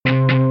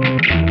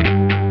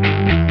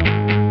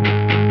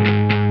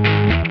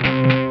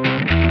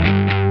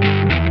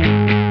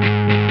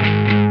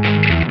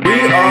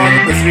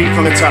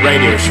the Tap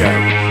radio show.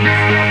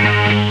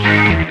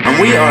 And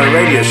we are a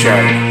radio show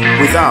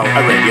without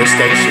a radio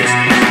station.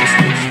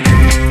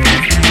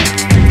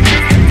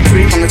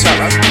 Three on the Tap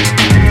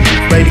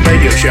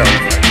radio show.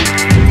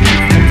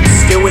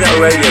 Still without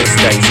a radio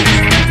station.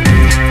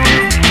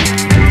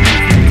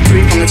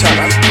 Three on the Tap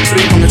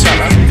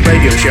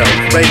radio show.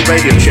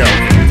 Radio show.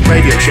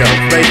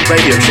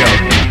 Radio show.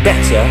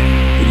 Better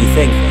than you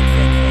think.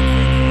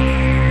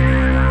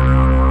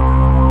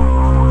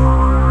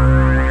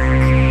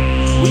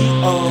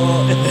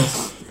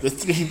 The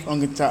Three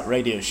on the Tap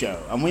radio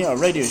show, and we are a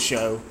radio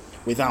show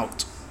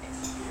without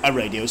a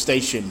radio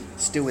station.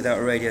 Still without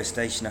a radio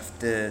station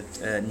after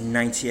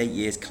 98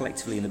 years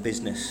collectively in the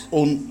business.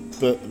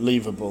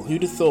 Unbelievable.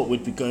 Who'd have thought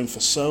we'd be going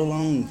for so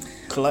long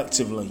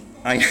collectively?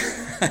 I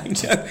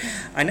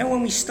know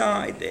when we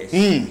started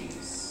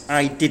this,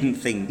 I didn't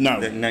think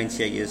that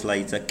 98 years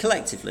later,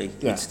 collectively,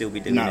 we'd still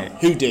be doing it.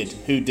 Who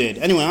did?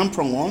 Anyway, I'm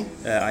Prong 1.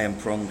 I am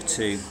Prong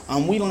 2.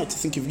 And we like to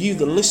think of you,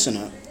 the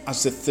listener,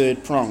 as the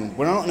third prong.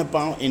 We're out and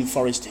about in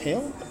Forest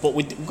Hill, but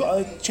we've got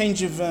a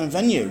change of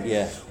venue.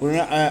 Yeah. We're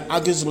at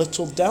Agger's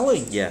Little Deli.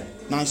 Yeah.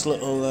 Nice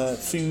little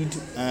food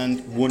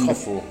and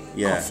wonderful.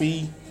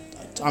 Coffee.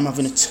 I'm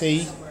having a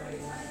tea.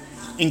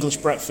 English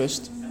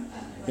breakfast,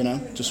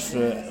 just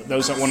for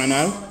those that want to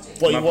know.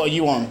 What are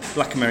you on?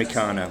 Black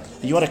Americano.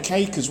 You had a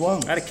cake as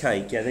well? I had a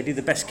cake, yeah. They do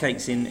the best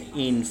cakes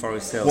in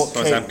Forest Hill, as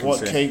far as I'm concerned.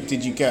 What cake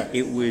did you get?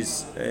 It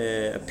was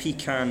a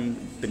pecan,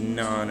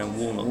 banana,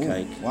 walnut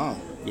cake. Wow.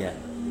 Yeah.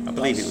 I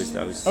believe it was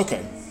those.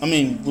 Okay. I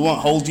mean, we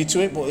won't hold you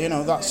to it, but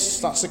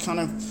that's the kind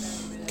of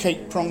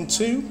cake Prong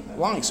 2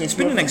 like. So it's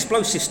been an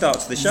explosive start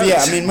to the show.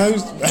 Yeah, I mean,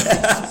 most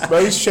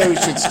shows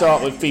should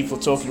start with people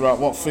talking about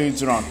what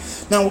foods are on.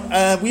 Now,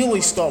 we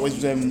always start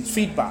with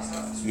feedback.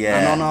 Yeah.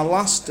 And on our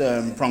last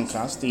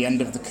Prongcast, The End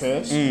of the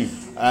Curse,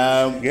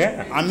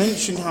 I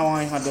mentioned how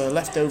I had a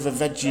leftover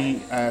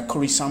veggie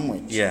curry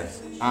sandwich. Yeah.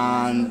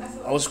 And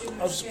I was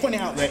putting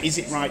it out there, is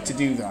it right to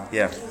do that?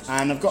 Yeah.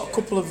 And I've got a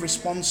couple of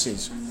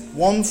responses.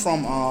 One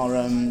from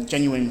our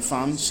genuine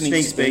fan,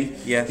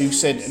 Sneaksby, who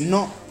said,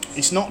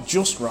 it's not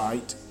just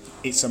right,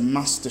 it's a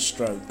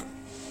masterstroke.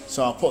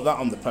 So I'll put that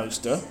on the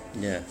poster.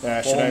 Yeah.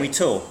 When we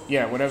tour?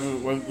 Yeah, when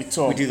we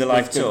tour. We do the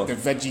live tour. The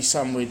veggie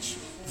sandwich,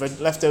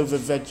 leftover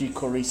veggie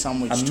curry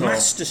sandwich tour. A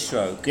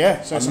masterstroke?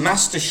 Yeah, so it's a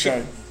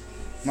masterstroke.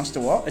 Master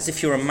what? As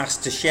if you're a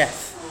master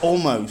chef.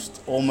 Almost.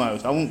 I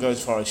wouldn't go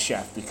as far as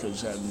chef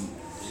because it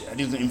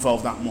doesn't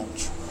involve that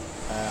much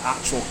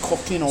actual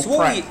cooking or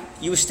prep.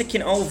 You were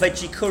sticking old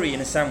veggie curry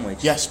in a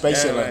sandwich? Yes,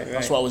 basically. Right.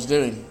 That's what I was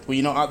doing. Were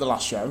you not at the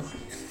last show?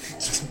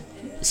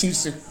 It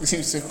seems to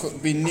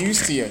be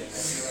news to you.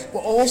 But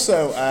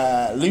also,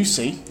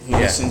 Lucy, who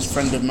listens,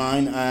 friend of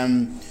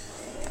mine,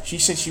 she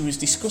said she was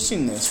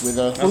discussing this with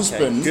her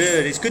husband.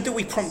 Good. It's good that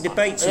we prompt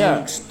debates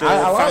amongst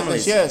families. I like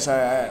this, yes.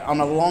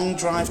 On a long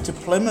drive to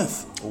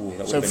Plymouth. Ooh,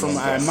 that so from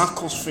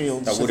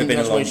Macclesfield, that would have been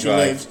a long drive. She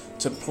lives,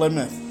 to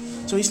Plymouth.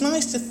 So it's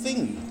nice to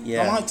think.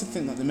 Yeah. I like to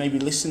think that they maybe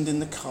listened in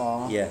the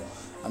car. Yeah.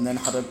 And then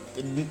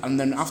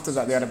after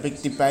that they had a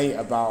big debate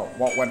about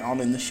what went on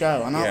in the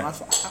show. And I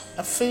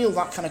feel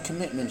that kind of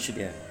commitment should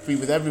be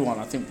with everyone.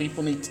 I think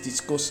people need to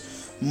discuss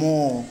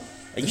more.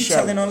 Are you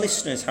telling our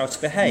listeners how to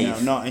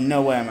behave? No, in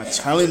no way am I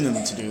telling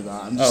them to do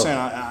that. I'm just saying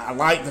I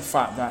like the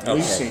fact that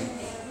Lucy,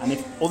 and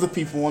if other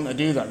people want to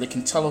do that, they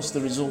can tell us the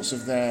results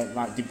of their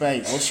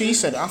debate. Well, she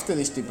said after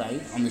this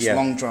debate on this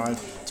long drive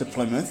to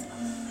Plymouth,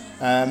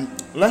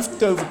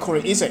 leftover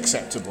curry is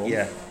acceptable.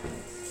 Yeah.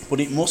 But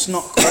it must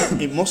not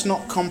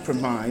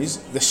compromise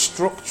the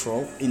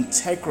structural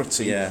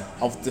integrity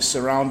of the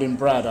surrounding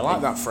bread. I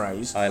like that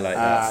phrase. I like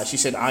that. She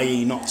said,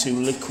 i.e. not too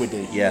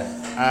liquidy. Yeah.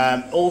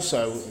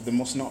 Also, there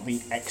must not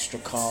be extra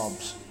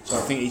carbs. So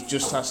I think it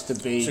just has to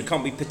be... So it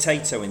can't be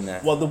potato in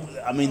there? Well,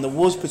 there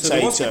was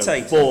potato,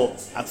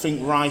 but I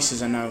think rice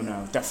is a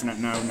no-no, definite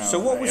no-no, so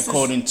what was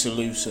according to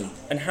Lucy.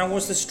 And how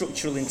was the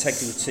structural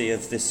integrity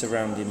of the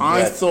surrounding bread?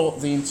 I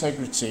thought the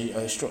integrity,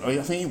 I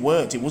think it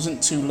worked. It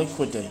wasn't too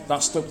liquidy.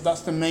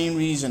 That's the main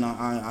reason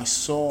I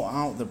saw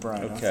out the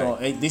bread. Okay. I thought,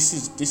 hey, this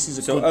is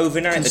a so good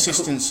overnight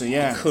consistency.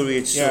 The curry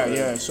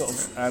had sort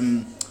of...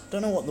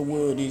 don't know what the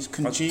word is,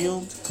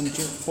 congealed,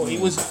 but it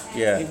wasn't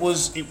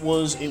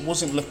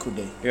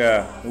liquidy.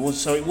 Yeah.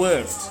 So it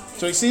worked.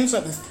 So it seems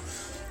like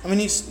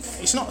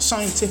it's not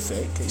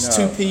scientific. It's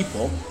two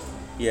people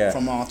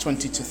from our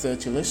 20 to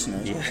 30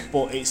 listeners. Yeah.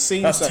 But it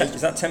seems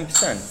is that 10%,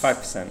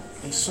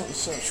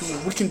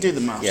 5%? We can do the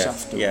maths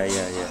after. Yeah.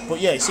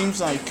 But it seems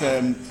like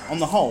on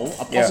the whole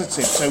a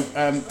positive. So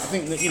I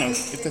think that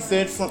if the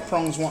third front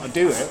prongs want to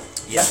do it.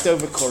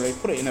 Leftover curry,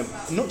 put it in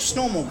just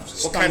normal.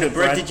 What kind of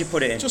bread did you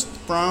put it in? Just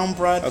brown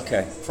bread.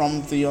 Okay.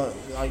 From the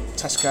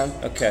Tesco.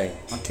 Okay.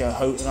 Like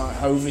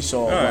Hovis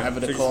or whatever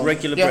they're called.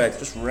 Regular bread.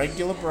 Just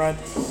regular bread.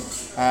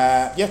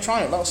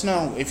 Try it. Let us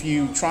know if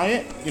you try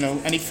it.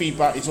 Any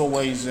feedback is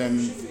always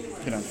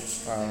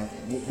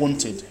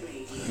wanted.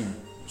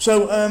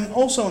 So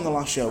also on the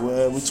last show,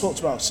 we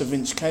talked about Sir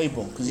Vince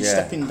Cable because he's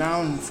stepping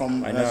down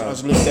from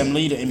as Lib Dem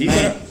leader in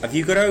May. Have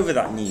you got over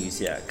that news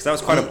yet? Because that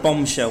was quite a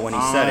bombshell when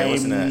he said it,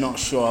 wasn't it? I'm not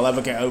sure I'll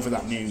ever get over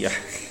that news. Yeah.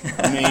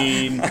 I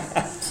mean,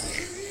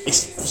 it's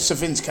Sir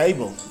Vince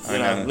Cable,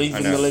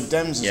 leaving the Lib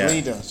Dems as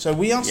leader. So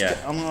we asked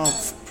on our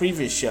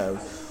previous show,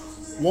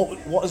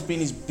 what has been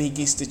his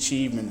biggest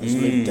achievement as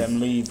Lib Dem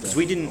leader? Because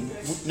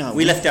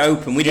we left it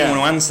open. We didn't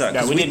want to answer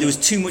because there was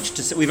too much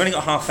to say. We've only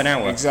got half an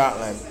hour.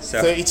 Exactly.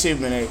 So 32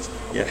 minutes.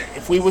 Yeah.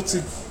 If we were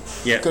to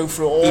go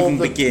through all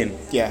begin.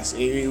 Yes,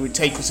 it would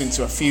take us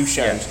into a few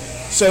shows.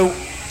 Yeah. So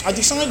I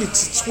decided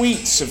to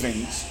tweet Sir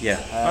Vince.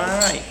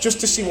 Just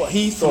to see what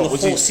he thought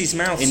was his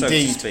mouth,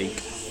 indeed, so to speak.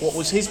 What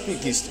was his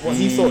biggest? What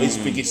he thought his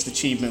biggest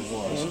achievement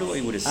was. I wonder what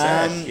he would have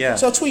said.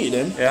 So I tweeted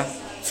him. A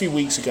few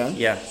weeks ago.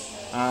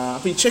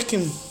 I've been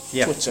checking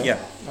Twitter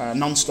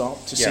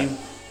non-stop to see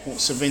what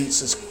Sir Vince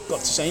has got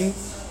to say.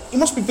 He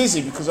must be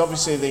busy because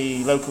obviously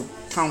the local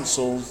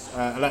council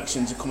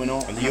elections are coming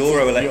up. And the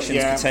Euro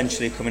elections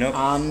potentially coming up.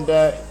 And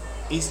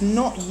he's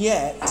not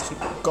yet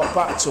got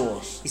back to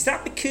us. Is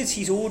that because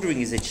he's ordering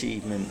his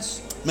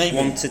achievements?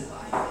 Maybe.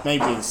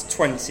 Maybe it's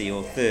 20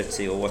 or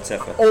 30 or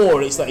whatever.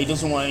 Or it's that he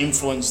doesn't want to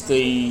influence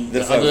the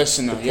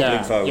listener. The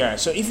public vote. Yeah.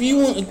 So if you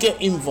want to get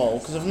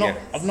involved, because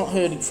I've not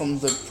heard it from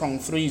the Prong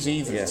Threes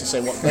either to say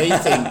what they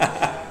think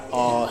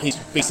are his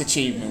biggest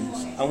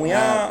achievements. And we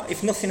are,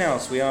 if nothing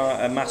else, we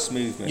are a mass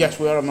movement. Yes,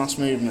 we are a mass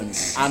movement.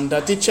 And I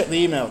did check the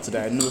email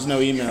today, and there was no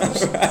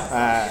emails.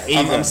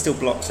 I'm still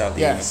blocked out.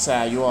 Yes,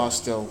 you are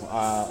still.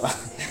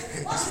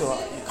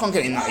 You can't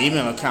get in that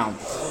email account.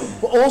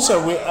 But also,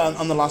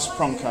 on the last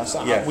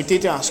Prongcast, we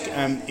did ask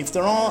if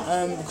there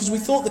are, because we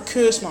thought the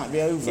curse might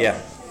be over.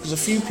 Yeah. Because a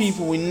few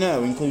people we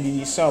know, including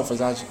yourself, has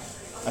had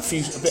a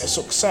bit of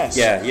success.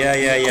 Yeah.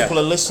 A couple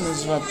of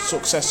listeners have had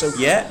success. So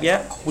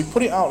we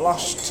put it out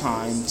last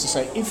time to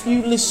say if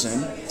you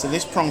listen to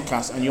this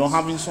Prongcast and you're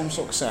having some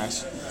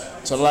success,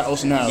 to let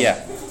us know.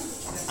 Yeah.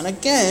 And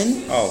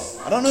again,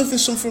 I don't know if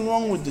there's something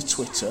wrong with the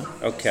Twitter.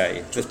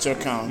 Okay. Twitter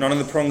account. None of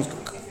the prongs.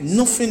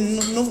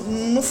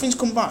 Nothing's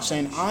come back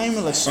saying I'm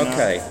a listener.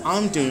 Okay.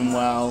 I'm doing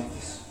well.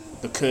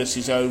 The curse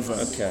is over.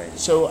 Okay.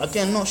 So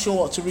again, not sure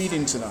what to read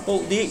into that. Well,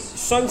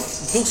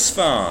 thus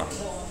far,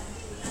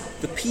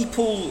 the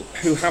people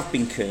who have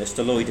been cursed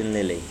are Lloyd and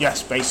Lily.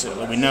 Yes,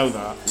 basically, we know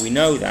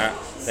that.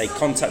 They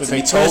contacted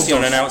me personally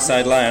on an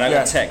outside line. I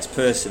got text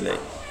personally.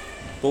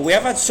 But we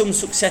have had some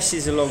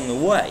successes along the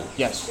way.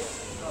 Yes.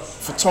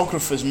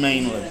 Photographers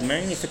mainly.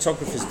 Mainly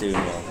photographers doing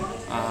well.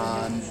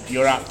 And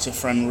your actor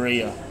friend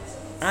Ria.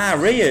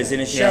 Ria's in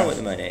a show at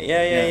the minute.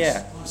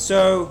 Yeah.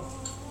 So,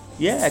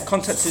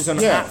 contact us on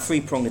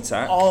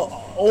 @3ProngAttack.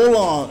 All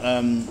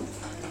our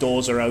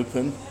doors are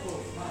open.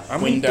 How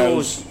many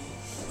windows?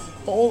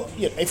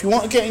 If you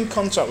want to get in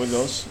contact with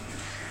us,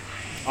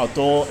 our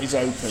door is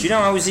open. Do you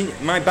know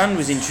my band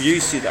was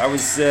introduced to? I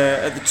was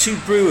at the Two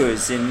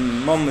Brewers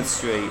in Monmouth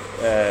Street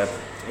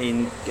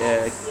in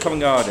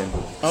Covent Garden.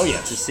 Oh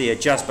yes. To see a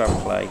jazz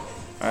band play.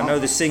 I know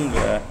the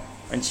singer.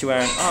 And she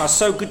went,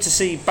 so good to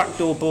see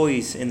Backdoor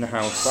Boys in the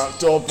house.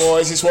 Backdoor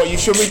Boys is what you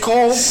should be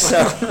called.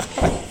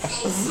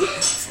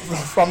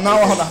 From now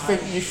on, I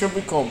think you should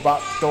be called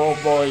Backdoor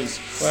Boys.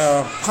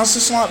 Well, has a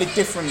slightly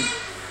different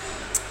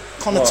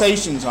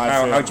connotations,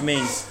 I feel. How do you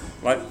mean?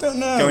 Like don't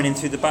know. Going in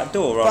through the back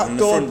door rather than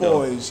the front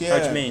door? Backdoor Boys, yeah. How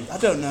do you mean? I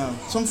don't know.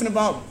 Something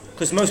about...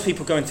 Because most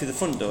people go in through the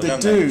front door,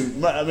 don't they? They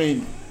do. I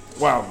mean...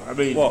 What?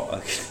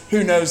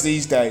 Who knows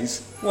these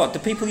days? What? Do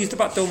people use the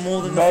back door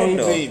more than the front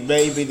door?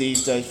 Maybe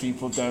these days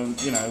people don't,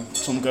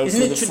 some go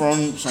through the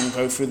front, some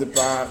go through the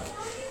back.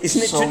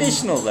 Isn't it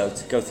traditional, though,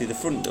 to go through the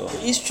front door?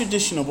 It is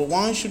traditional, but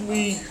why should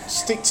we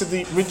stick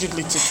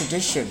rigidly to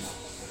tradition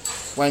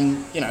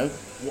when, a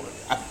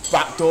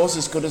back door's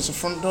as good as a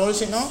front door,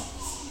 is it not?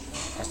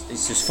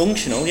 It's just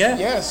functional, yeah.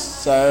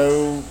 Yes,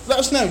 so let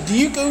us know. Do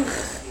you,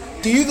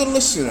 the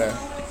listener...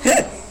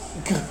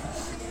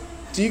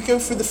 Do you go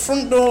through the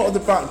front door or the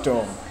back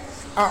door?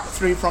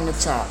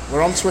 @3ProngAttack.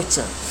 We're on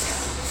Twitter.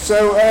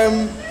 So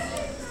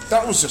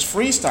that was just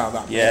freestyle.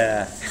 That.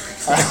 Yeah.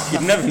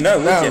 You'd never know,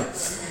 would you?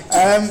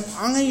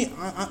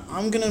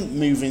 I'm going to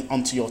move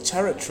onto your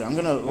territory. I'm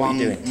going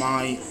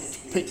to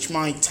pitch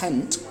my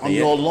tent on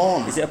your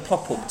lawn. Is it a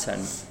pop-up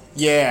tent?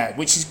 Yeah,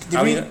 which is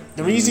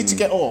they're easy to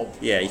get up.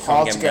 Yeah, you can't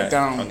hard get to get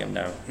down. Can't get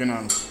them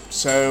down.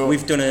 So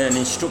we've done an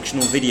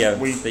instructional video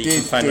that you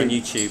can find on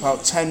YouTube.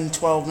 About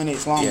 10-12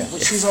 minutes long,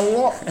 which is a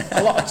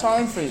lot of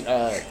time for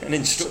an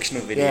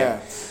instructional video. Yeah.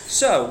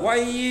 So why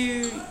are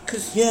you?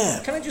 Because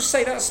can I just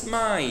say that's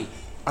my?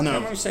 I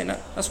know. I'm saying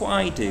that. That's what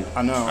I do.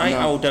 I know.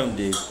 I don't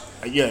do.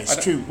 Yeah, it's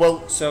true.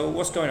 Well, so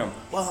what's going on?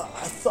 Well,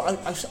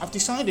 I've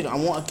decided I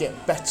want to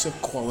get better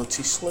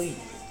quality sleep.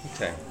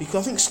 Okay. Because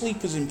I think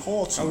sleep is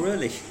important. Oh,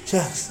 really?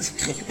 Yes.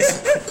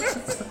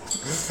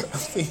 I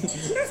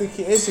think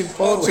it is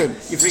important.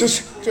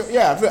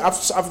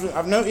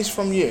 I've noticed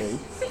from you,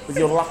 with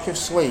your lack of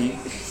sleep,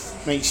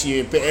 makes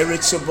you a bit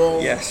irritable.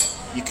 Yes.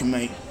 You can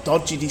make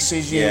dodgy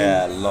decisions.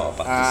 Yeah, a lot of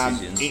bad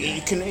decisions.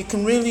 It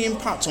can really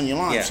impact on your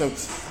life. Yeah. So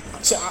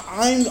So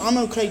I'm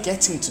okay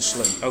getting to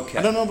sleep. Okay.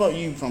 I don't know about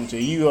you, Prompto. Are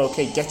you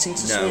okay getting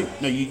to sleep?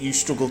 No, you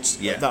struggle to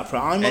that.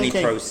 I'm Any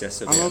okay.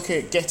 Process of I'm okay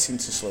at getting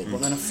to sleep,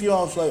 but then a few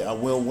hours later I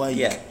will wake.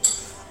 Yeah.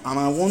 And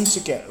I want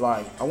to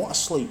I want to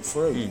sleep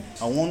through.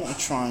 I want to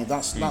try.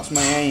 That's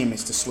my aim,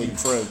 is to sleep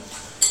through.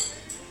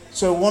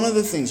 So one of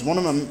the things, one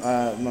of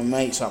my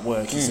mates at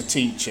work is a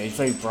teacher. He's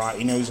very bright.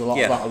 He knows a lot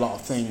about a lot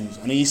of things,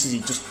 and he says he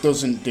just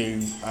doesn't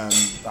do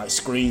like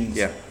screens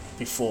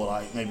before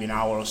like maybe an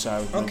hour or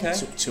so,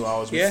 2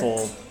 hours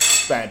before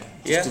bed.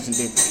 Just doesn't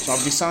do. So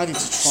I've decided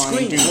to try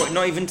and do. What?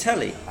 Not even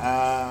telly?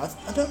 I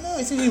don't know.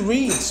 I think he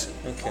reads.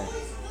 Okay.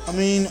 I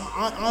mean,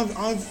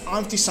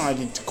 I've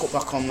decided to cut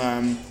back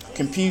on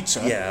computer.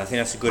 Yeah, I think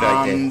that's a good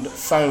idea. And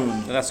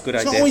phone. That's a good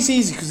idea. It's not always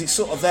easy because it's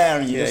sort of there,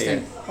 and you just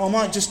think, I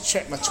might just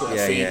check my Twitter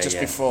feed just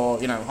before,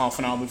 half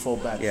an hour before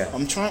bed. Yeah.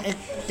 I'm trying to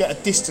get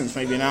a distance,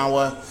 maybe an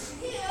hour,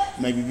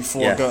 maybe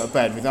before I go to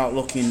bed, without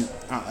looking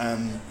at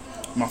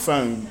my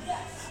phone.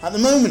 At the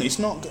moment, it's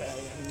not.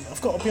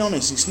 I've got to be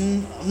honest.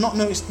 I've not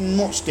noticed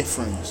much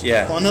difference.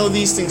 Yeah. But I know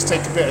these things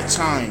take a bit of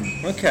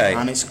time. Okay.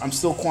 And I'm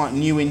still quite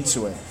new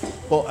into it.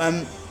 But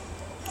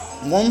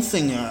one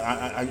thing,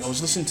 I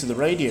was listening to the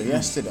radio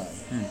yesterday,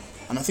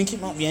 and I think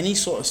it might be any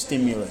sort of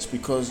stimulus,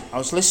 because I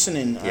was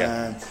listening,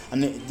 and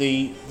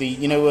the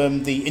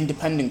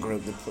independent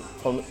group, the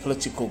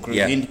political group,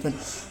 the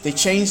independent, they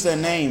changed their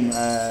name.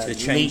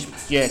 Change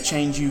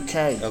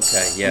UK.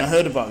 Okay, yeah. And I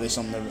heard about this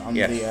on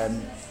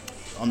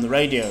the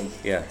radio.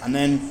 Yeah. And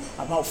then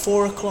about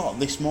 4 o'clock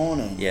this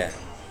morning, I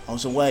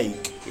was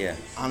awake. Yeah.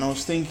 And I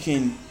was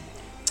thinking,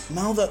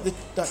 now that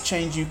that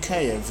Change UK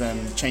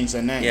have changed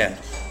their name,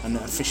 and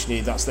officially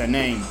that's their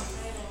name,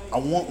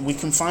 we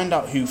can find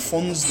out who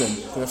funds them,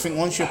 because I think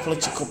once you're a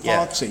political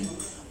party,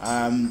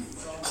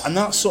 and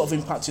that sort of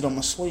impacted on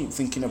my sleep,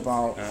 thinking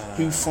about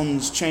who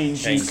funds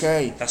Change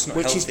UK. That's not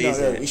healthy, is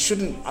it? It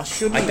shouldn't. I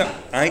shouldn't.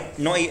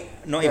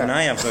 Not even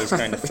I have those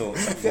kind of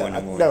thoughts at 4 in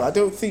the morning. No, I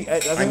don't think.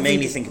 I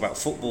mainly think about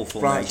football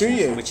formations, do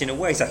you? which in a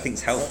way I think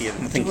is healthier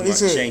than thinking about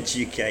Change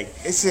UK.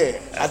 Is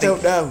it? I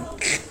don't know.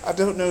 I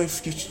don't know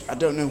I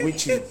don't know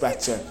which is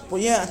better.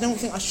 But I don't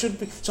think I should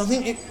be. So I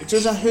think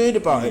because I heard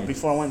about it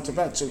before I went to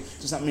bed. So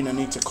does that mean I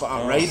need to cut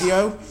out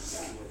radio?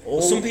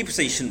 Well, some people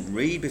say you shouldn't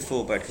read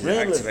before bed because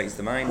it activates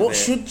the mind. What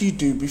should you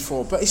do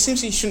before? But it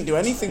seems that you shouldn't do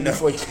anything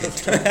before you go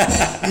to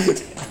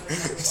bed.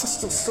 It's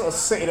just sort of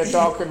sit in a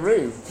darkened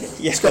room.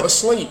 It's got to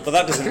sleep. But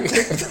that doesn't.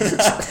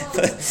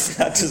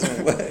 that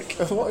doesn't work.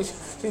 What is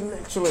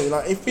literally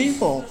like? If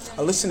people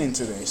are listening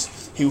to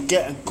this who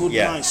get a good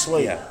night's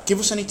sleep, give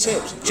us any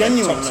tips.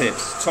 Genuinely,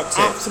 top tips.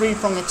 At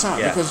Three-Prong Attack,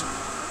 because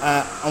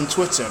on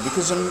Twitter,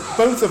 because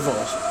both of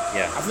us,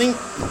 I think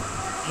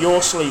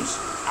your sleep's,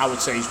 I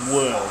would say, is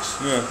worse,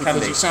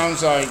 because it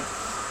sounds like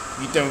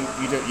you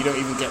don't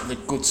even get the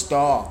good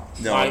start.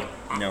 No, I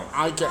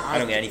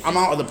don't get anything. I'm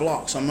out of the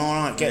blocks. I'm all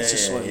right. Get to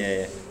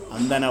sleep,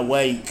 and then I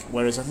wake.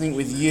 Whereas I think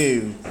with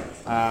you,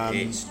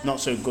 it's not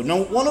so good.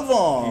 No, one of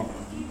our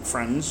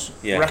friends,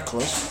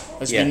 Reckless,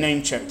 has been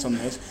name checked on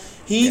this.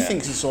 He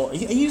thinks it's all.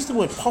 He used the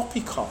word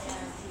poppycock.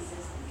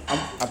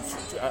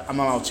 I'm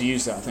allowed to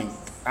use that, I think.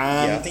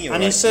 I think you're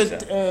and right, he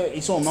said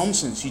it's all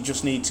nonsense. You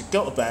just need to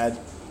go to bed.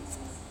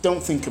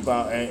 Don't think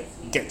about it.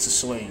 Get to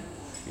sleep.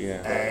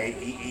 Yeah.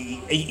 He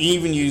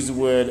even used the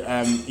word.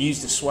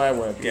 Used the swear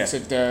word. He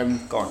said,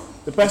 "Go on."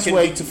 The best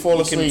way to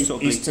fall asleep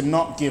is to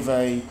not give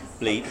a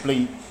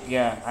bleep.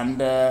 Yeah, and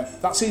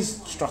that's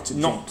his strategy.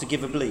 Not to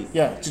give a bleep.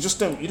 Yeah, to just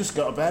don't. You just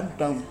go to bed.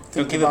 Don't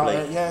think about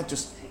it. Yeah,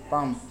 just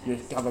bam. You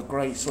have a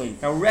great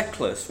sleep. Now,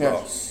 Reckless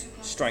Ross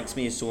strikes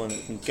me as someone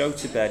that can go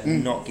to bed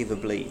and not give a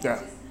bleep. Yeah.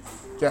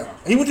 Yeah,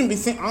 he wouldn't be.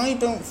 I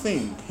don't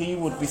think he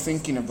would be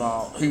thinking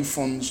about who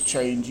funds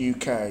Change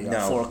UK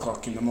at 4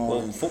 o'clock in the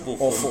morning,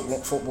 or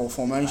football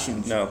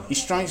formations. No, he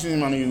strikes me as a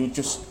man who would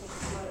just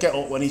get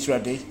up when he's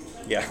ready.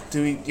 Yeah,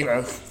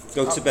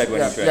 go to bed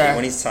when he's ready,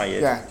 when he's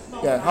tired.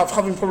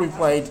 Having probably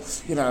played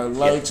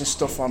loads of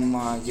stuff on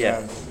like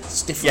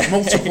different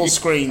multiple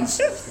screens.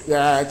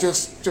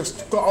 Just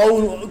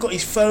got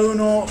his phone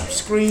up,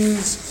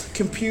 screens,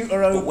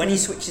 computer open. But when he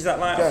switches that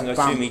light off, I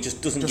assume he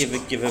just doesn't give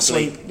a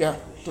bleep. Yeah.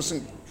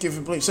 Doesn't give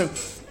a bleep. So,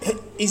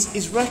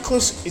 is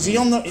Reckless? Is he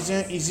on the?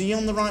 Is he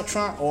on the right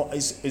track, or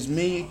is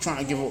me trying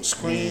to give up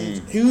screens?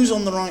 Who's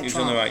on the right track? Who's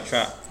on the right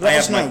track? Let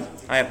us know.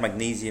 I have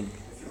magnesium.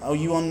 Oh,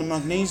 you on the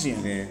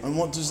magnesium? Yeah. And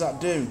what does that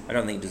do? I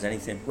don't think it does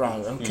anything.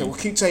 Right. Okay. We'll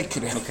keep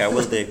taking it. Okay, I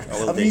will do.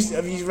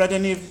 Have you read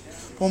any of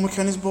Paul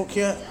McKenna's book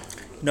yet?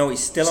 No,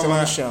 it's still on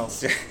the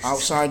shelf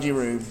outside your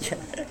room.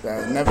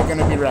 They're never going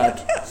to be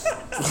read.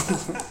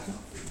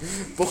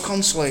 Book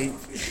on sleep.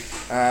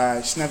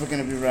 It's never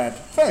going to be read.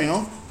 Fair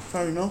enough.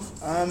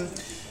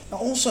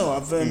 Also,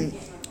 I've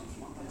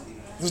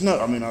there's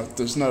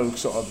no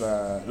sort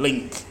of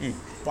link,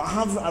 but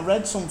I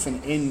read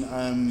something in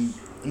a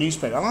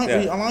newspaper. I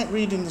like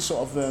reading the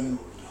sort of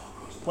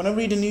when I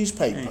read a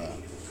newspaper,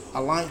 I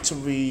like to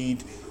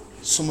read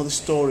some of the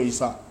stories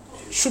that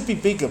should be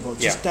bigger but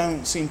just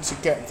don't seem to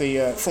get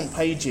the front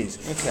pages.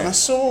 Okay. And I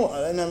saw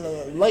in a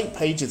late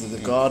pages of The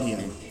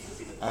Guardian,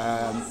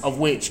 of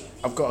which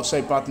I've got to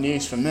say bad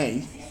news for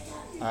me.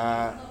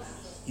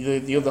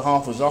 The other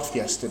half was off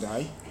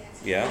yesterday.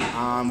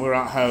 Yeah. And we're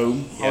at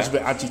home. Yeah. I was a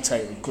bit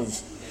agitated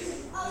because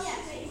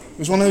it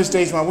was one of those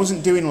days where I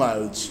wasn't doing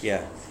loads.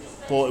 Yeah.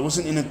 But it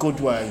wasn't in a good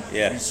way.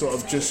 Yeah. It was sort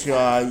of just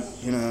Yeah,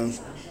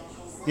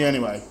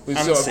 anyway. We're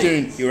antsy. Sort of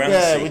doing. You're antsy.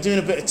 Yeah, we're doing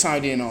a bit of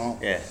tidying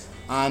up. Yeah.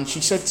 And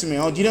she said to me,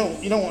 "Oh, you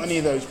don't want any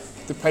of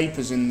the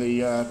papers in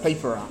the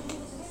paper rack."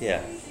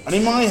 Yeah. And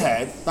in my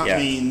head, that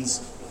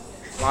means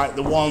like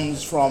the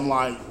ones from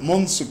like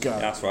months ago.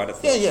 That's right. I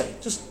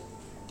thought.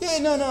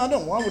 No, I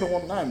don't. Why would I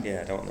want them?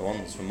 Yeah, I don't want the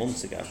ones from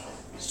months ago.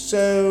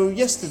 So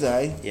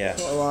yesterday,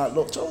 sort of like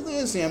looked. Oh,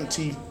 there's the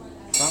empty.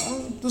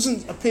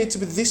 Doesn't appear to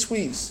be this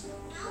week's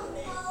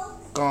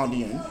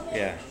Guardian.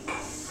 Yeah.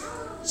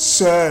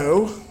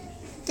 So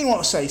didn't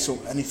want to say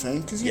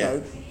anything because you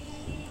know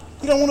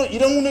you don't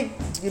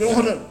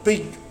want a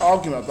big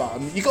argument about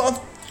them. You got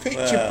to pick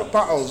your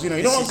battles. You know,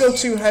 you don't want to go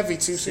too heavy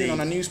too soon on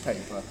a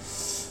newspaper.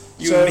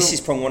 You and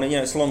Mrs. Prong want to,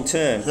 it's long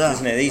term,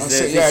 isn't it?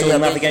 These are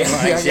navigating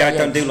right. I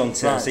don't do long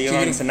term, so you're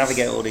having to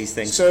navigate all these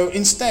things. So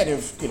instead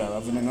of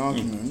having an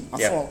argument, I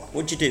thought,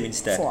 what'd you do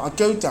instead? I thought I'd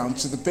go down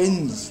to the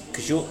bins.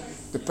 Because you're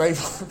the paper.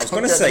 I was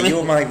going to say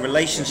you're my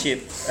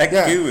relationship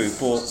guru,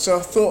 but so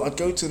I thought I'd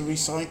go to the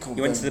recycle.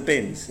 You went to the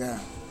bins. Yeah.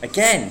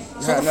 Again.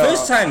 It's not the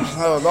first time.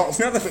 No, it's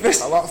not the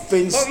first. A lot of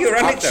bins. Oh, you're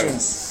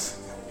anecdotes.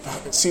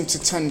 It seemed to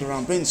tend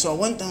around bins, so I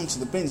went down to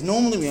the bins.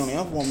 Normally we only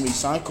have one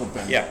recycle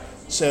bin. Yeah.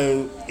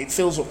 So it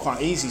fills up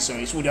quite easy, so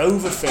it would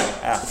overfill.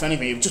 If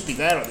anything, it would just be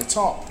there at the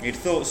top. You'd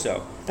thought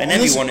so. And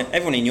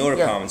everyone in your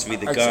apartments would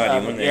be the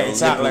Guardian, wouldn't they? Yeah,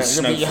 exactly.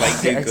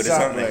 Snowflake do-gooders,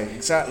 aren't they?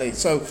 Exactly.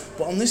 So,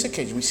 but on this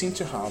occasion, we seem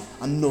to have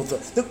another.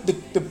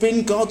 The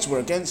bin gods were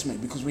against me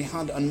because we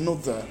had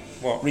another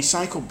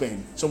recycle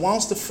bin. So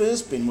whilst the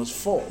first bin was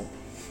full,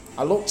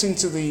 I looked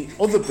into the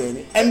other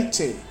bin,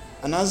 empty.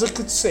 And as I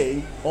could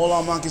see, all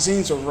our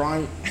magazines were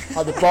right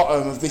at the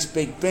bottom of this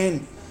big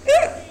bin.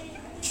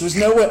 There was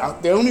no way.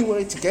 The only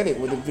way to get it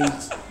would have been.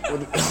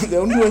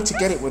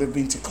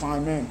 To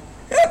climb in.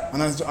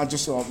 And I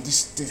just thought,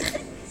 this,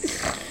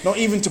 not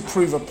even to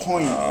prove a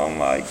point. Oh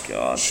my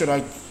God! Should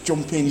I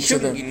jump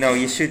into No,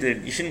 you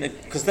shouldn't. You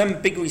shouldn't, because them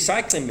big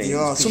recycling bins.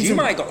 Yeah, you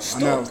might have got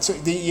stuck. I know. So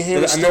you hear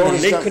and then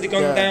the lid could have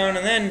gone down,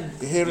 and then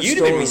you'd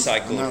have been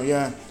recycled. No,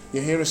 yeah.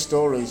 You hear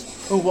stories.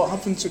 Oh, what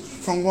happened to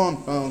Prong One?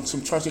 Oh,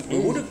 some tragic. We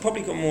would have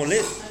probably got more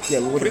lit. Yeah,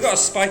 we would have got a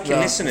spike in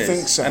listeners. I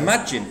think so.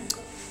 Imagine.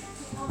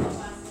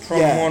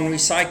 Prong One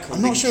recycled.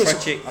 I'm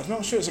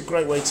not sure it's a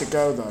great way to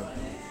go though.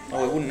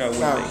 Oh, it wouldn't know, would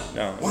it?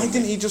 No. Why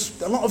didn't he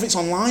just? A lot of it's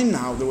online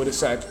now. They would have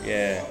said.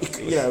 Yeah.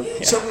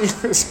 So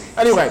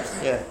anyway.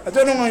 Yeah. I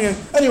don't know why.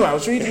 Anyway, I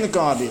was reading the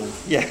Guardian.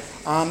 Yeah.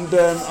 And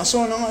I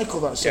saw an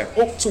article that said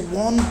up to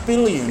 1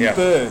 billion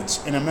birds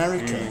in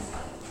America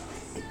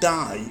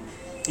die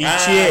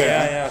each year.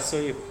 Yeah, I saw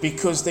you.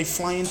 Because they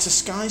fly into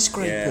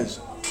skyscrapers.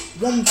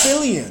 1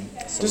 billion.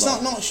 Does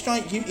that not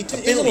strike you? It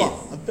is a lot.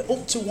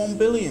 Up to 1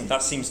 billion.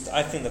 That seems.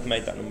 I think they've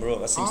made that number up.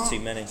 That seems too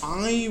many.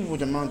 I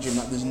would imagine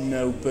that there's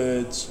no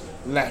birds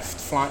left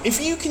flying. If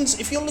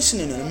you're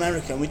listening in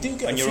America, and we do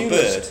get and a you're few. A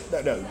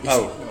bird.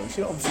 If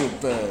you're obviously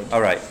a bird.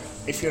 All right.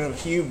 If you're a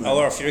human. Oh,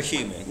 or if you're a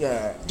human.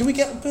 Yeah. Do we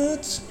get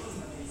birds?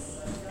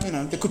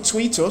 They could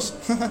tweet us.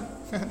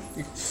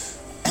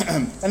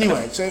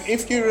 Anyway, so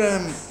if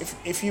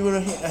you were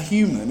a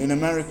human in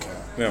America,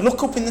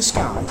 look up in the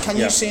sky. Can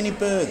you see any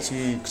birds?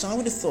 Because I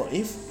would have thought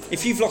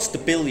if you've lost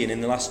 1 billion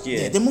in the last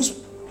year, there must.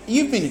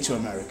 You've been to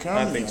America.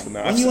 I've been to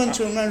America. When you went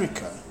to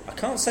America, I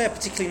can't say I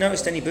particularly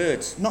noticed any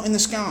birds. Not in the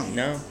sky.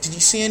 No. Did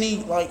you see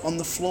any on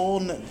the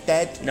floor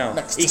dead? No.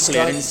 Next to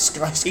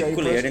skyscrapers?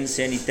 Equally, I didn't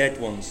see any dead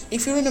ones.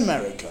 If you're in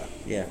America,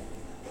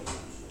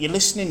 you're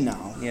listening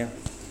now. Yeah.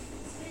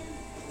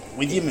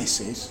 With your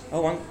missus.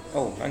 Hang on.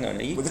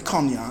 Are you? With a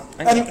cognac.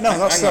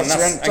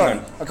 Sorry,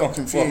 I got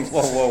confused.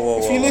 Whoa.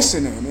 If you're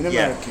listening in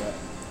America,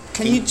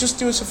 can you just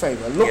do us a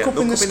favour? Look up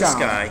in the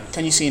sky.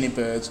 Can you see any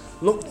birds?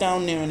 Look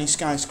down near any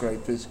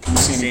skyscrapers. Can you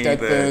see any dead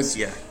birds?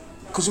 Yeah.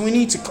 Because we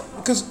need to.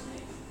 Because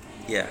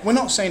we're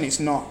not saying it's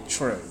not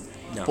true,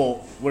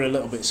 but we're a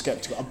little bit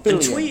sceptical. 1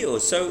 billion. And tweet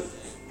us. So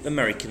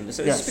American.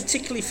 So it's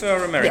particularly for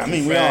our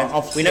American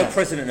friends. We know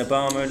President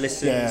Obama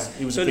listens. Yeah,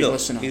 he was a big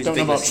listener. Don't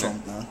know about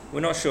Trump, no. We're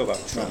not sure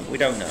about Trump. No. We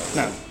don't know.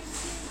 No.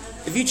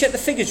 Have you checked the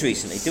figures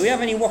recently? Do we have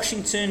any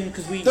Washington?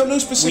 Because we don't know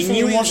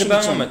specifically. We knew Washington. It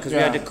was Obama because we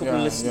had a couple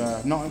of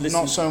listeners. Yeah.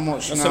 Not so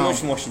much. Not so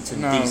much in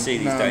Washington, DC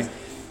these days.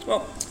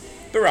 Well,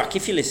 Barack,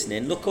 if you're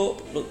listening, look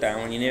up, look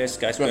down when you're near a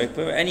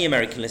skyscraper. Any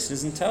American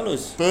listeners, and tell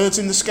us. Birds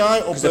in the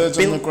sky or birds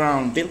on the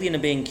ground? 1 billion are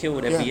being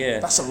killed every year.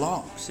 That's a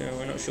lot. So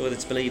we're not sure whether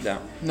to believe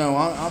that. No,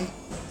 I'm.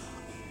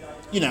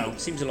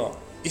 Seems a lot.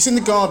 It's in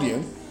the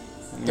Guardian.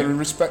 They're a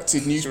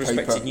respected newspaper. It's a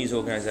respected news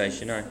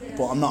organisation, no.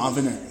 But I'm not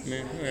having it.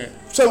 Yeah.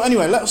 So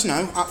anyway, let us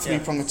know at 3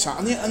 Prong Attack.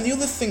 And the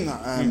other thing that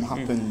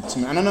happened to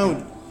me, and I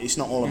know it's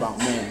not all about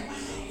me,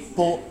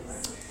 but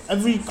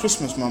every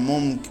Christmas my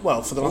mum,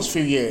 for the last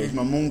few years,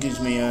 my mum gives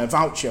me a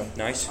voucher.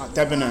 Nice. At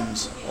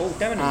Debenhams. Oh,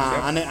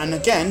 Debenhams, and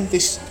again,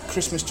 this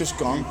Christmas just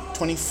gone,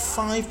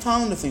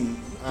 £25 I think.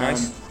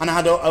 Nice. And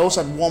I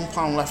also had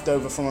 £1 left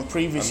over from a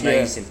previous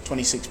year.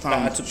 £26.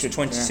 That took to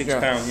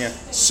 £26. Yeah.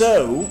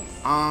 So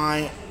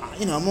I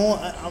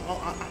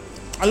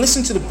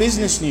listen to the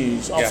business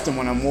news often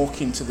when I'm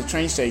walking to the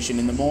train station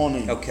in the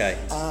morning. Okay.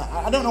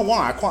 I don't know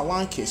why, I quite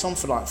like it. It's on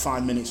for like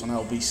 5 minutes on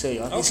LBC.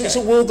 It's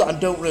a world that I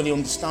don't really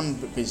understand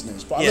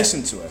business, but I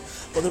listen to it.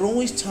 But they're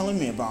always telling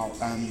me about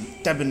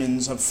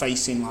Debenhams are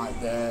facing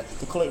like they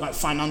call it like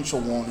financial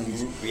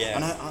warnings. Yeah.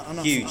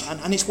 Huge.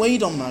 And it's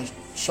weighed on my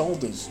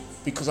shoulders.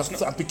 Because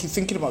I've been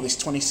thinking about this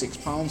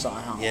 £26 that I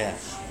have. Yeah.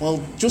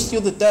 Well, just the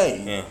other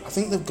day, I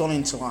think they've gone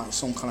into like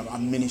some kind of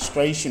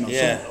administration or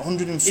something.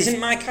 150. Isn't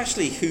Mike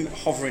Ashley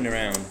hovering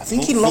around? I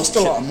think he lost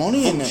a lot of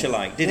money in it.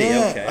 Like, did he?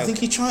 Okay. I think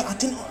he tried. I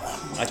didn't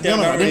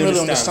really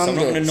understand so I'm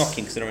not going to knock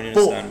him because I don't really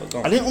understand.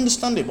 But I didn't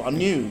understand it, but I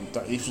knew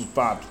that this was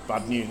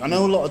bad news. I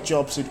know a lot of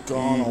jobs had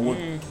gone or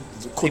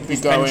could be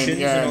going.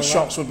 Yeah, and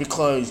shops would be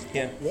closed.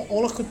 Yeah.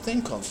 All I could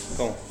think of.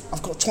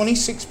 I've got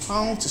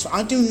 £26.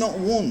 I do not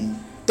want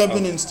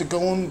Debenhams to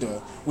go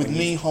under with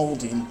me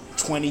holding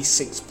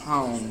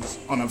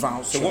 £26 on a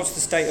voucher. So what's the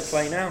state of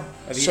play now?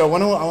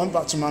 When I went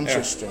back to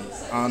Manchester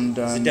and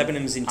is the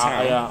Debenhams in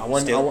town? I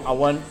went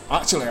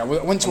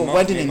to a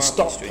wedding in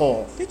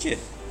Stockport. Did you?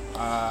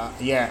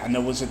 And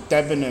there was a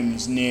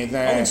Debenhams near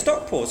there. Oh, in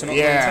Stockport, so not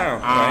in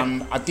town.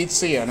 Right. I did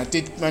see it, and I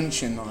did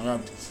mention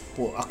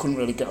but I couldn't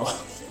really get away.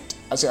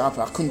 As it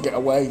happened, I couldn't get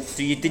away.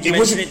 So did you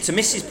mention it to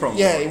Mrs. Prom?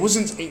 Yeah, it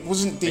wasn't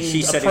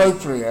deemed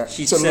appropriate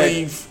to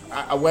leave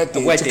a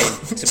wedding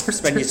to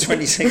spend your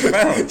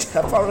 £26.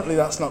 Apparently,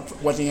 that's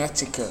not wedding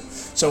etiquette.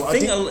 So I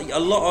think a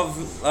lot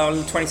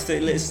of 20 to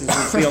 30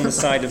 listeners would be on the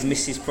side of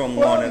Mrs. Prom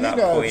one at that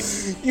point.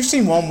 You've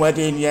seen one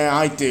wedding, yeah,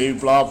 I do,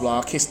 blah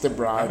blah, kiss the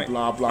bride,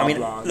 blah blah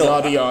blah,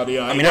 yada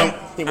yada.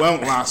 It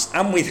won't last.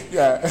 I'm with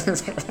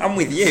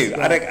you.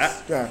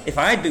 If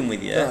I had been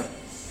with you,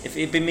 if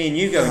it'd been me and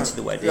you going to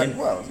the wedding,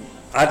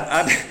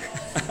 I'd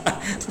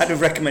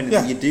have recommended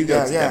that you do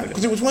go to Debenhams.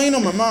 Because it was weighing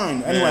on my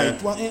mind. Anyway,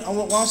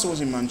 whilst I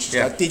was in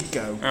Manchester, I did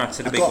go.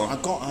 To the big one.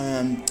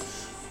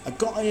 I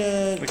got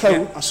a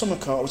coat, a summer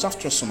coat. I was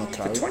after a summer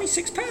coat. For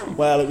 £26?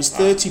 Well, it was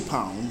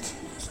 £30.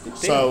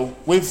 So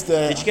with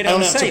the did you get it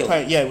on sale?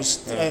 It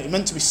was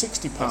meant to be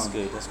 £60. That's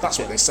good. That's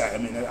what they say. I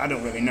mean, I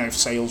don't really know if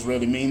sales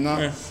really mean that.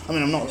 Yeah. I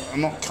mean,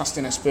 I'm not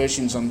casting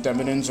aspersions on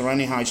Debenhams or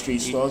any high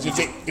street stores. If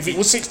it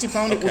was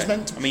 £60, it was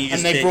meant to.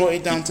 And they brought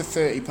it down to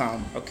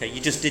 £30. Okay,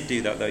 you just did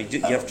do that though. You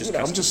have just.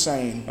 I'm just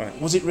saying.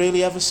 Right. Was it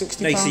really ever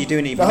 £60? No, so you're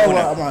doing it even more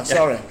now.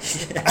 Sorry.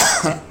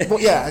 But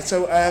yeah,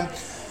 so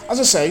as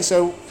I say,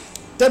 so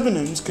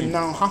Debenhams can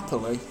now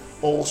happily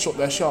all shut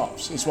their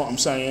shops. Is what I'm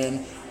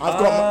saying. I've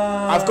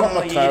got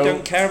my coat. You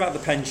don't care about the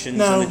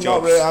pensions and the jobs? No,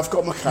 not really. I've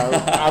got my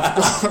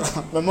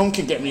coat. My mum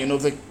can get me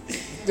another.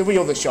 There'll be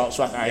other shops,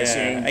 right? I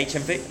assume.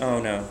 HMV?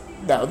 Oh no.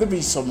 No, there'll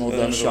be some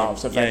other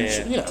shops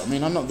eventually. You know, I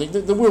mean, I'm not.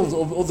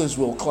 Others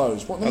will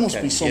close, but there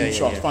must be some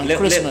shops by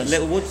Christmas.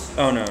 Little Woods?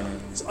 Oh no.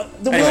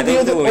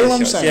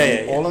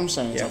 All I'm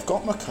saying is I've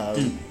got my coat.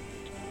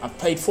 I've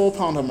paid £4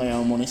 on my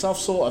own money, so I've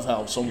sort of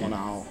helped someone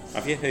out.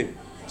 Have you? Who?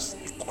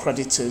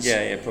 Creditors.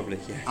 Yeah, probably.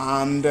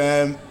 Yeah.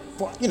 And.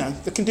 But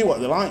they can do what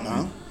they like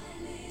now.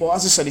 But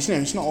as I said,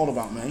 it's not all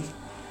about me.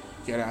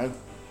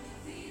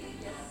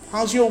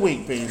 How's your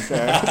week been,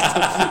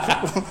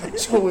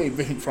 How's your week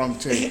been,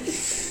 Prompty?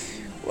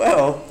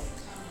 Well,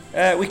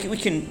 we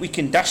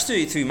can dash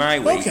through my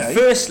week. Okay.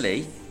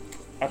 Firstly,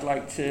 I'd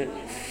like to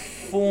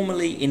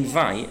formally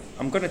invite.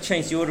 I'm going to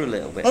change the order a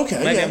little bit.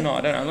 Okay. Maybe I'm not.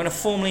 I don't know. I'm going to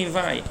formally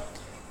invite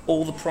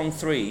all the Prong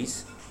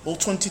 3s. All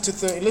 20 to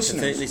 30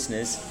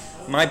 listeners.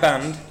 My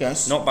band,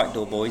 yes, not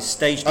Backdoor Boys,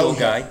 Stage Door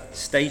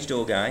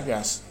Guy,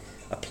 yes,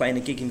 are playing a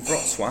gig in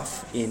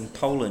Wrocław in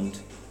Poland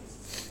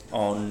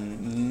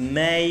on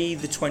May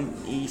the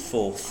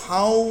 24th.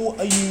 How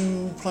are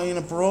you playing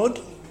abroad?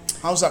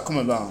 How's that come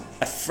about?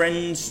 A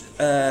friend's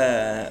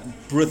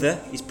brother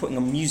is putting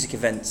on music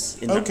events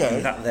in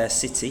their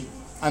city,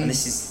 and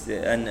this is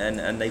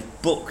and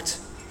they've booked.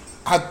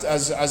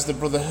 Has the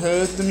brother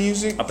heard the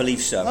music? I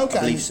believe so. Okay.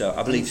 I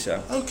believe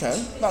so.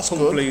 Okay, that's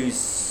Punk good.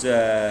 Blues.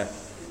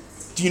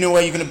 Do you know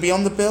where you're going to be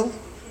on the bill?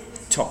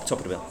 Top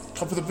of the bill.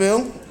 Top of the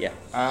bill? Yeah.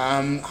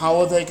 How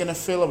are they going to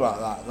feel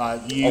about that?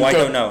 Like I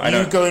don't know.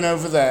 You going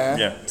over there?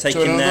 Yeah.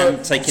 Taking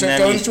them.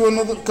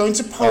 Going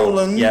to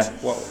Poland. Yeah.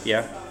 What?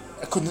 Yeah.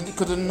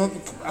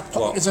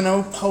 Is there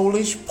no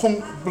Polish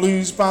punk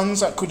blues bands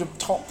that could have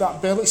topped that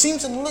bill? It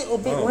seems a little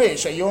bit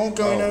rich that you're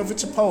going over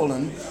to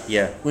Poland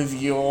with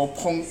your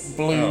punk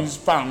blues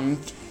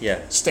band. Yeah.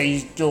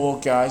 Stage Door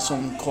Guy,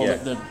 some call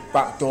it the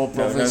Backdoor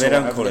Brothers. No, they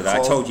don't call it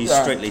that. I told you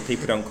strictly,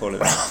 people don't call it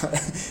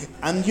that.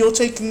 And you're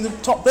taking the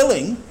top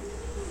billing.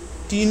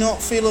 Do you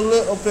not feel a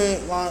little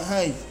bit like,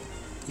 hey?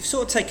 You've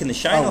sort of taken the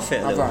shine off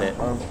it a little bit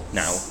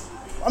now.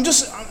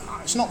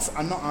 It's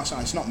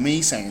not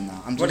me saying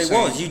that. I'm just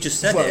saying, you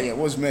just said it. Yeah, it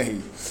was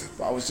me.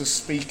 But I was just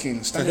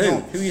speaking. For who?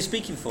 Who are you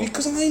speaking for?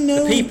 Because I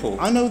know the people.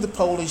 I know the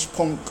Polish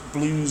punk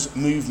blues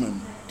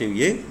movement. Do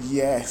you?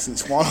 Yes,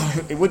 it's one.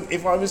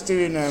 If I was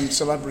doing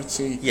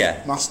Celebrity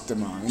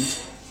Mastermind,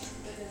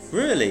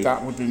 Really?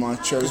 That would be my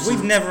choice. Because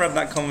we've never had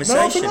that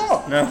conversation.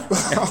 No.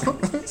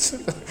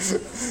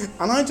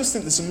 And I just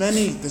think there's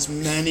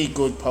many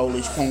good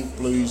Polish punk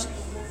blues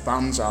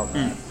bands out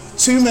there.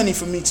 Too many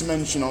for me to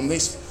mention on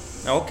this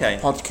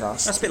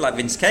podcast. That's a bit like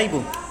Vince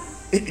Cable.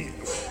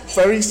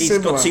 Very similar. He's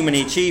got too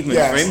many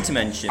achievements for him to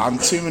mention. And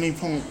too many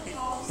punk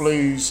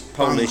blues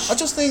Polish. I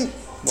just think...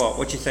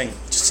 What do you think?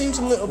 It just seems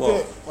a little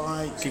bit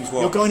like... Seems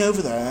what? You're going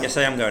over there. Yes,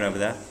 I am going over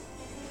there.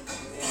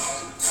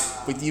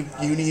 With your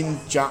Union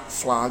Jack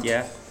flag.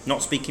 Yeah.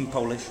 Not speaking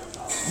Polish.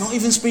 Not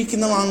even speaking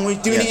the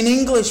language. Doing it in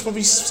English.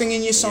 Probably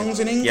singing your songs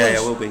in English. Yeah,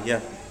 I will be,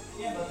 yeah.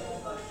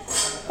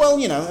 Well,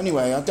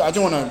 anyway, I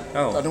don't want to...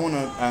 Oh. I don't want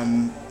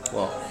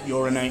to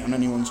urinate on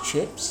anyone's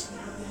chips.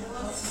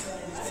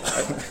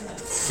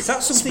 Is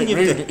that something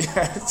you've done?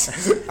 Yeah,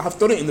 I've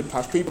done it in the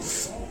past.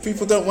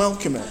 People don't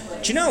welcome it.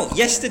 Do you know,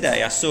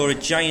 yesterday I saw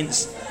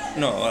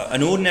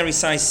an ordinary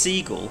sized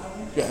seagull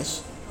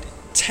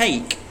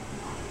take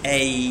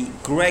a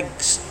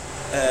Greg's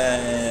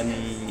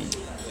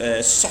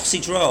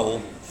sausage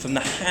roll from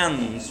the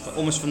hands,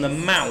 almost from the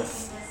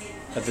mouth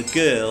of a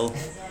girl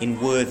in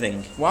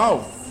Worthing.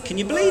 Wow. Can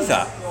you believe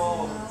that?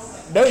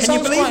 No, it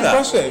sounds quite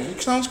impressive.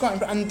 It sounds quite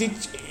impressive.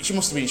 And she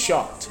must have been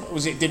shocked.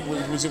 Was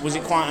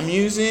it quite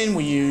amusing?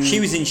 Were you? She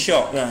was in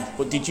shock. Yeah,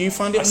 but did you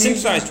find it amusing? I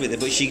sympathised with her,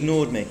 but she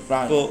ignored me.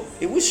 Right. But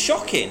it was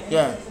shocking.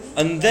 Yeah.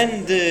 And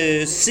then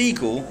the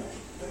seagull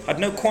had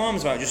no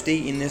qualms about just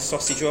eating this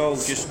sausage roll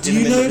just in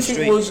the middle of the street.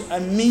 street. Do you know if it was a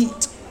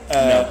meat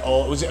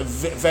or was it a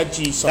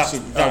veggie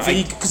sausage?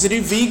 Because they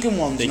do vegan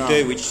ones now.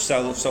 They do, which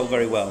sell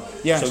very well.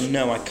 Yes. So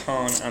no, I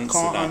can't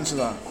answer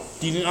that.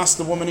 You didn't ask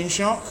the woman in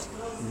shock?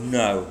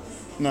 No.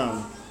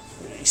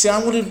 You see,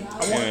 I would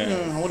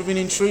have been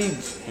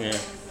intrigued. Yeah.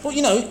 But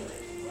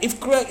if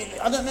Greg,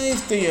 I don't know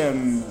if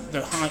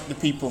the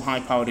people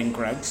high-powered in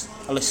Greg's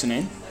are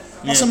listening.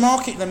 That's a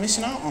market they're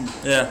missing out on.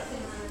 Yeah.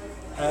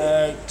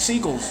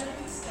 Seagulls.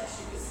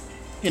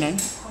 I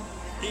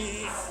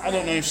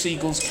don't know if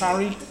seagulls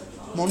carry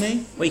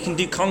money. Well, you can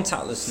do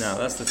contactless now.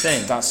 That's the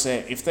thing. That's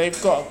it. If they've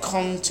got a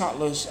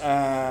contactless,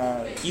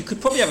 you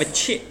could probably have a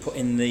chip put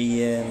in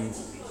the.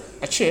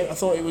 A chip? I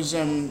thought it was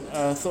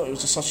a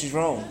sausage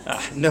roll.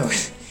 No.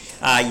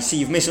 You see,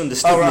 you've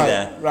misunderstood me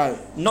there. Right.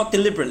 Not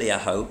deliberately, I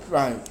hope.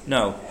 Right.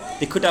 No.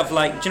 They could have, do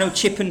you know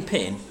chip and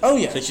pin? Oh,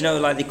 yeah. So, do you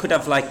know, they could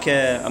have, a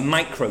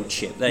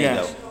microchip. There you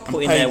go.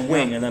 Put in their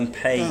wing and then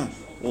pay. Yeah.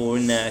 Or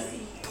in their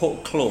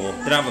claw.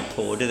 They don't have a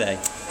paw, do they?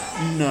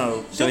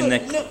 No. So in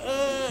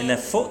their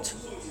foot?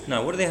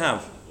 No, what do they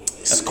have?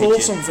 It's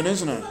called something,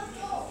 isn't it?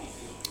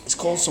 It's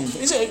called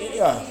something. Is it?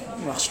 Yeah.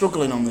 I'm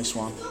struggling on this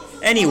one.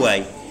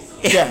 Anyway.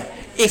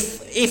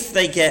 If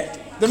they get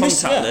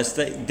contactless,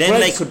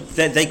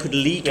 then they could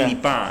legally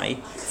buy.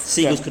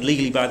 Seagulls could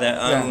legally buy their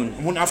own.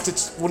 Wouldn't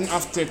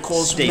have to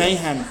cause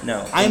mayhem.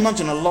 No. I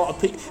imagine a lot of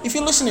people. If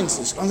you're listening to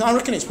this, I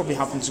reckon it's probably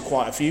happened to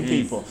quite a few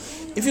people.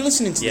 If you're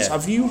listening to this,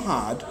 have you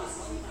had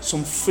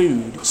some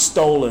food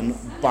stolen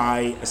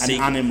by an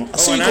animal? A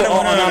seagull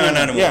or an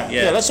animal?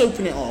 Yeah. Let's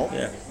open it up.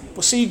 Yeah.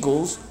 But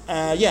seagulls,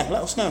 let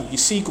us know your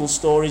seagull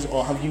stories,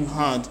 or have you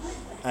had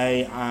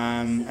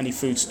any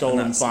food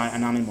stolen by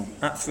an animal?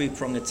 At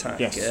 3Prong Attack,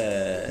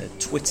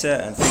 Twitter,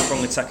 and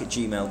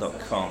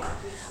 3prongattack@gmail.com.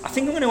 I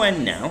think I'm going to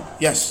end now.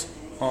 Yes.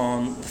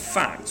 On the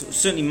fact,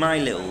 certainly my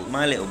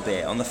little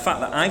bit, on the fact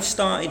that I've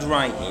started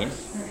writing.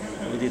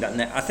 We'll do that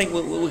next. I think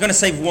we're going to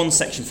save one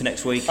section for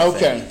next week.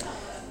 Okay.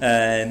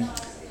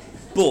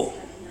 But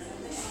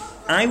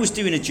I was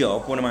doing a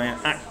job, one of my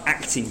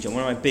acting jobs,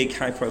 one of my big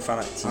high-profile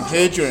acting jobs. I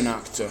heard you're an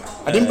actor.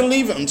 I didn't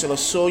believe it until I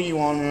saw you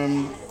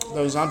on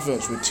those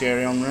adverts with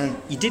Thierry Henry.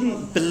 You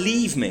didn't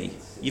believe me?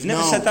 You've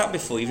never said that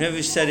before. You've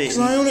never said it.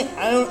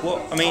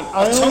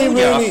 I've told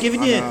you. I've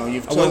given you. I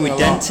work with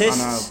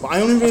dentists. I know, but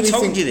I only really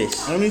told you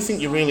this. I only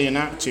think you're really an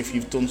actor if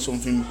you've done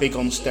something big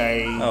on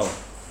stage,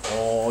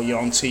 or you're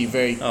on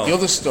TV. The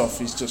other stuff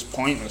is just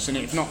pointless, isn't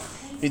it? If not,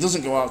 it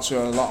doesn't go out to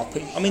a lot of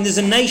people. I mean, there's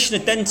a nation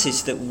of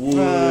dentists that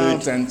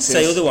would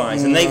say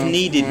otherwise, and they've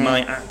needed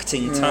my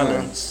acting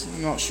talents.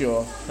 I'm not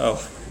sure.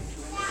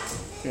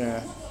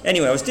 Yeah.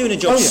 Anyway, I was doing a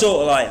job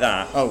sort of like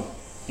that.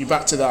 You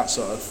back to that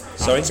sort of?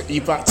 Sorry? You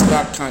back to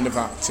that kind of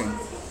acting?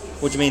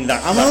 What do you mean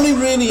that? I'm only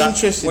really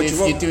interested if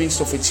you're doing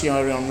stuff with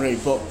Thierry Henry,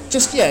 but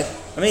just I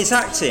mean, it's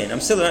acting. I'm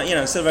still a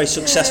very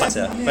successful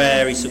actor.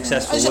 Very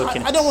successful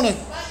working. I don't want to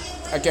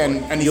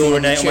anything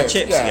urinate on my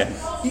chips again.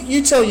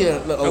 You tell your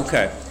little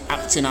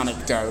acting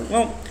anecdote.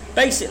 Well,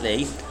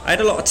 basically, I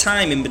had a lot of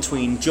time in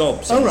between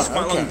jobs. It was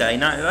quite a long day,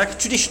 like a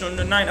traditional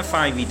 9 to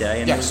 5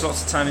 day, and there was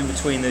lots of time in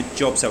between the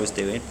jobs I was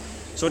doing.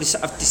 So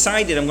I've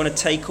decided I'm going to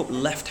take up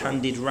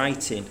left-handed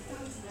writing.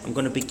 I'm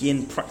going to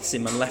begin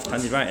practicing my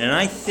left-handed writing. And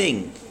I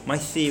think, my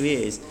theory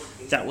is,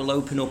 that will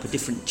open up a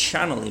different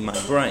channel in my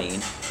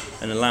brain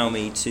and allow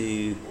me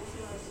to...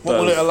 What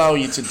will it allow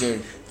you to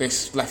do,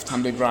 this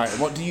left-handed writing?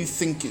 What do you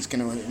think it's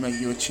going to make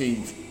you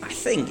achieve? I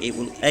think it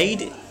will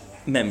aid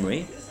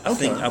memory. I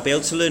think I'll be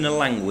able to learn a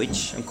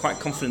language. I'm quite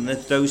confident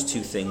that those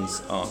two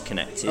things are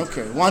connected.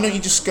 Okay, why don't you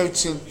just go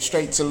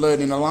straight to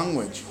learning a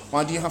language?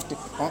 Why do you have to?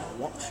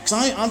 Because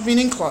I've been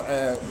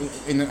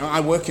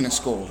I work in a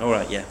school. All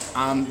right, yeah.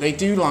 And they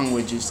do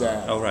languages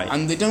there. All right.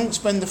 And they don't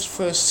spend the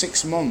first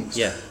 6 months.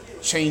 Yeah.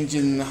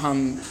 Changing the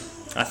hand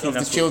of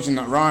the children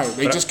that write.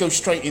 They just go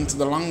straight into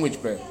the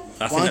language bit.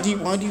 Why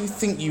do you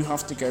think you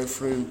have to go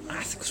through?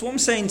 Because what I'm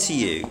saying to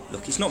you,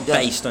 look, it's not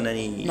based on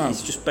any. No.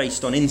 It's just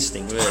based on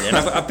instinct, really. And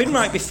I've been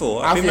right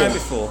before. I've been right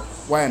before.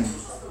 When?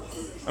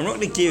 I'm not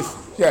going to give.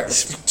 Yeah,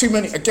 too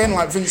many. Again,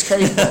 like Vince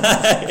Cable.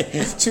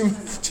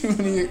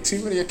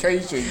 too many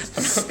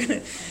occasions.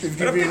 I've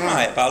been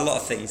right about a lot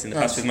of things in the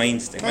past with my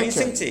instinct. My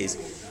instinct is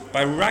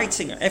by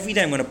writing every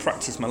day. I'm going to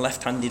practice my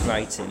left-handed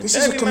writing. This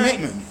is a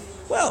commitment.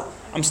 Well,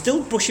 I'm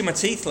still brushing my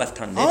teeth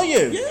left-handed. Are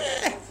you?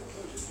 Yeah.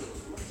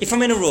 If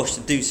I'm in a rush,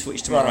 I do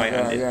switch to my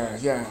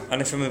right-handed. Yeah.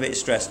 And if I'm a bit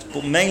stressed,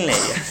 but mainly,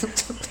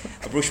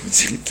 I brush my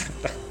teeth.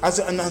 Has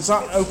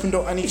that opened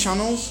up any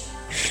channels?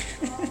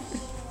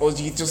 Or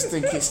do you just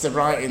think it's the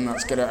writing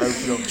that's going to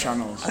open up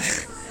channels?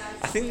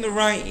 I think the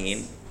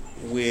writing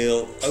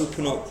will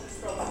open up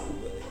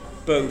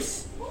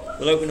both.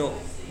 Will open up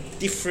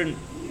different.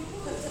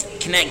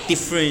 Connect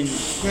different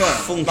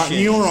functions. Like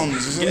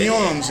neurons. Is there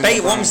neurons in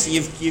it? Once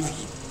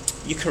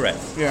you're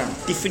correct. Yeah.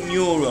 Different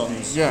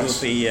neurons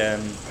will be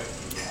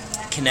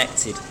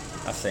connected,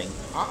 I think,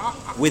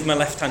 with my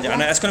left-handed.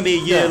 And that's going to be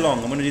a year long.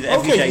 I'm going to do that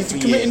every day for a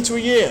year. Committing to a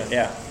year?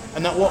 Yeah.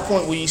 And at what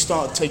point will you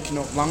start taking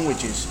up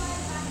languages?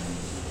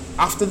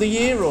 After the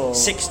year or?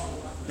 6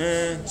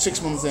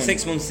 months in.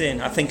 6 months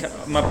in. I think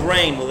my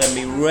brain will then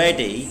be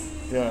ready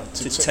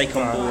to take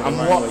on board a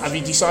language. Have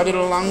you decided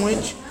a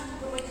language?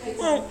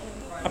 Well,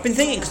 I've been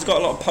thinking because I've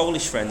got a lot of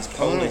Polish friends.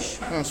 Polish.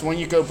 Oh, so when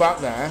you go back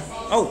there...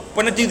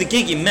 when I do the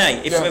gig in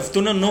May, if I've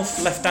done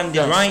enough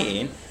left-handed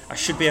writing, I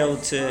should be able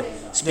to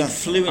speak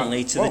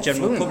fluently to the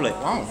general public.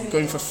 Wow,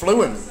 going for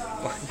fluent.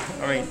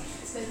 I mean...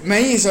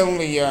 May is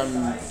only a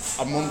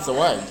month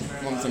away,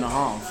 month and a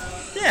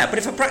half. Yeah, but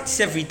if I practice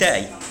every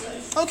day...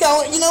 Okay,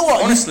 well, you know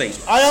what? Honestly...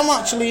 I am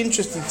actually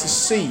interested to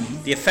see...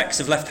 the effects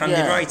of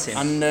left-handed writing.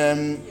 And,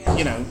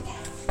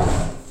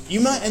 you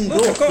might end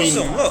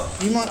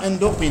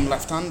up being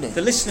left-handed.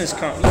 The listeners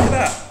can't look at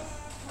that.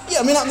 Yeah,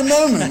 I mean at the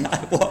moment,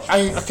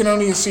 I can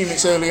only assume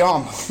it's early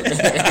on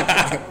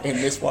in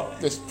this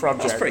project.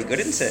 That's pretty good,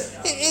 isn't it?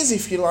 It is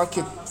if you're like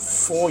a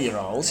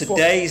 4-year-old.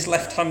 Today's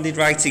left-handed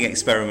writing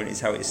experiment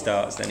is how it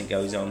starts. Then it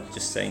goes on,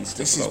 just saying stuff.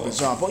 This is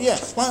bizarre, but yeah,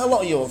 like a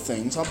lot of your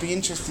things, I'll be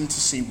interested to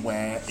see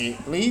where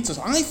it leads us.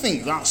 I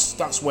think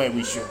that's where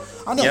we should.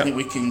 I don't think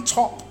we can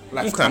top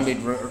left-handed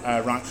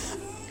right.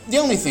 The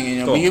only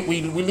thing,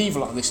 we leave a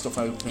lot of this stuff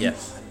open. Yeah.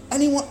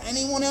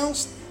 Anyone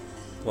else?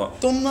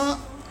 Done that?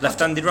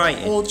 Left-handed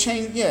writing? Or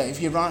change, if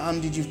you're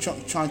right-handed, you've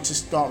tried to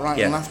start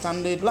writing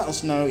left-handed. Let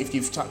us know if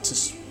you've had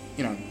to,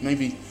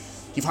 maybe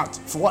you've had to,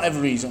 for whatever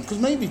reason, because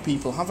maybe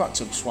people have had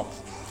to swap.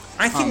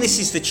 I think this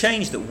is the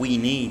change that we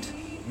need.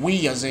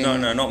 We as in...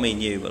 No, not me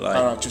and you, but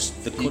like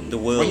just the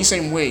world. When you're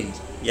saying we?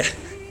 Yeah.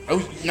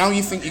 Oh, now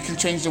you think you can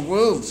change the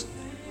world?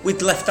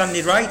 With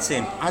left-handed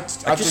writing. I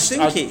just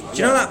think it. Do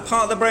you know that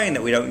part of the brain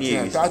that we don't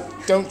use? Yeah,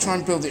 don't try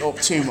and build it up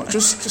too much.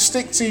 Just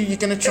stick to, you're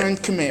going to try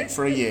and commit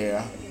for a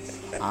year.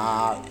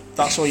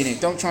 That's all you need.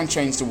 Don't try and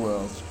change the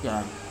world.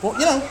 Yeah. But,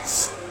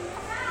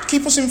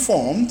 keep us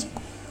informed.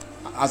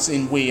 As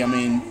in we, I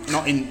mean,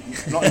 not in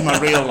my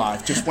real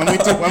life. Just when we're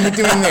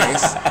doing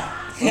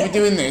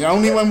this,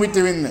 only when we're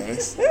doing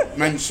this,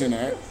 mention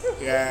it.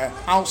 Yeah.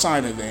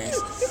 Outside of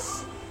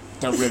this,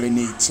 don't really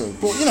need to.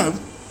 But,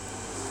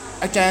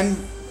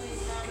 again,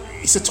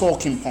 it's a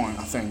talking point,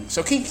 I think.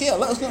 So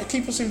let us know,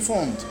 keep us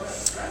informed.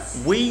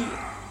 We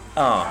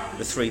are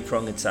the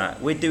Three-Prong Attack.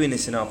 We're doing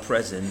this in our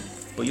present,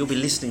 but you'll be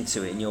listening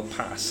to it in your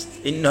past.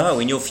 In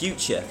your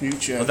future.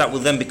 But that will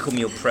then become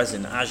your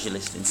present as you're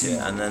listening to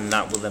it, and then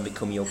that will then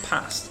become your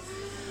past.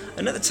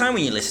 And at the time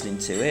when you're listening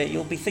to it,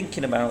 you'll be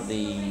thinking about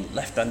the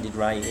left-handed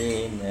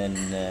writing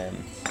and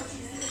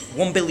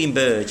 1 billion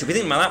birds. You'll be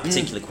thinking about that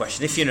particular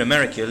question. If you're in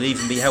America, you'll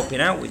even be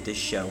helping out with this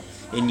show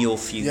in your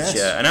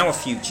future and our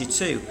future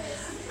too.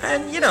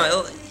 And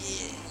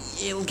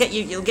it'll get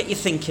you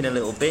thinking a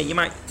little bit. You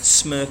might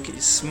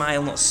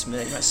smile a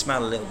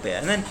little bit,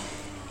 and then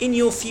in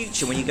your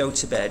future when you go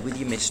to bed with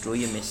your mister or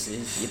your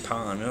missus, your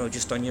partner, or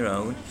just on your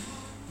own,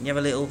 and you have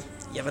a little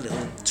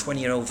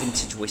 20-year-old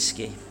vintage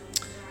whiskey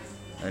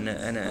and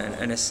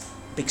a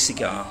big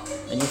cigar,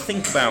 and you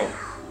think about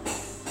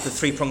the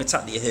Three-Prong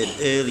Attack that you heard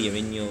earlier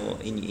in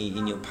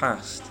your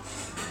past,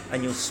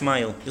 and you'll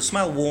smile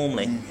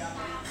warmly.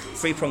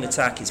 Three-Prong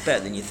Attack is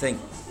better than you think.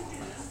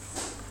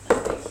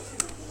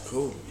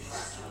 Cool.